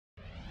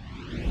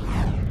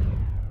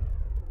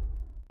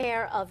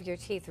Care of your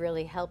teeth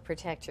really help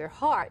protect your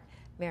heart.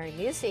 Mary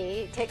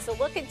Musey takes a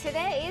look at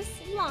today's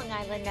Long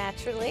Island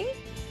Naturally.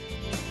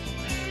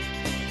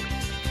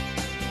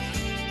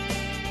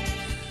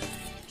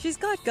 She's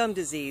got gum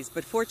disease,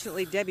 but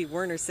fortunately Debbie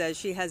Werner says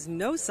she has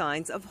no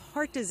signs of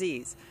heart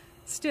disease.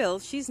 Still,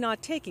 she's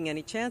not taking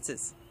any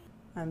chances.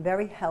 I'm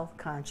very health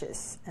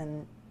conscious,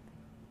 and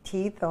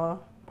teeth are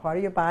part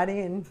of your body,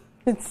 and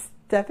it's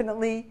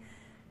definitely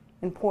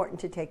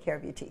important to take care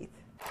of your teeth.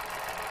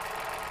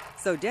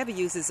 So Debbie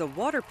uses a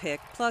water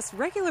pick plus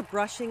regular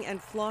brushing and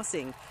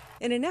flossing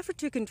in an effort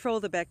to control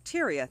the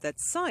bacteria that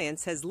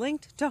science has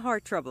linked to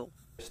heart trouble.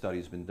 A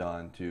study's been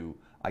done to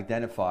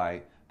identify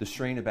the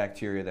strain of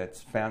bacteria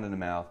that's found in the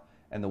mouth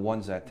and the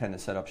ones that tend to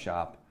set up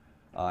shop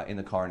in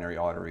the coronary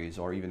arteries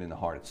or even in the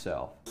heart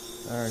itself.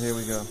 All right, here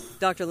we go.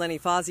 Dr. Lenny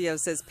Fazio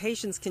says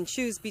patients can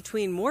choose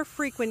between more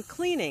frequent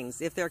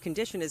cleanings if their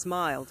condition is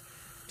mild,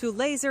 to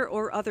laser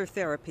or other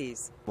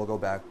therapies. We'll go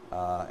back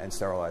and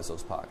sterilize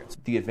those pockets.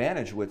 The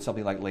advantage with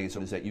something like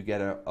laser is that you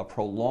get a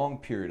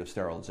prolonged period of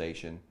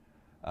sterilization,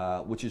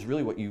 which is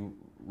really what you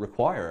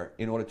require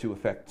in order to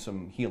effect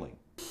some healing.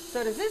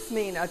 So does this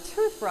mean a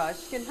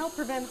toothbrush can help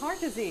prevent heart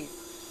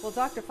disease? Well,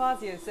 Dr.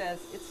 Fazio says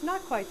it's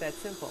not quite that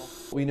simple.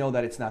 We know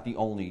that it's not the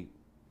only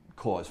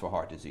cause for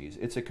heart disease.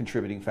 It's a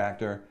contributing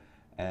factor,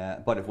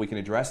 but if we can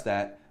address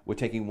that, we're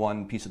taking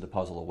one piece of the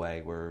puzzle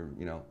away. We're,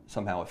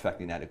 somehow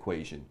affecting that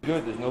equation.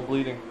 Good, there's no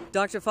bleeding.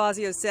 Dr.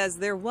 Fazio says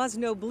there was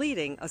no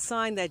bleeding, a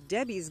sign that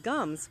Debbie's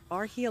gums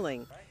are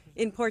healing.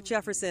 In Port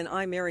Jefferson,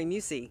 I'm Mary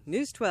Musey,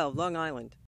 News 12, Long Island.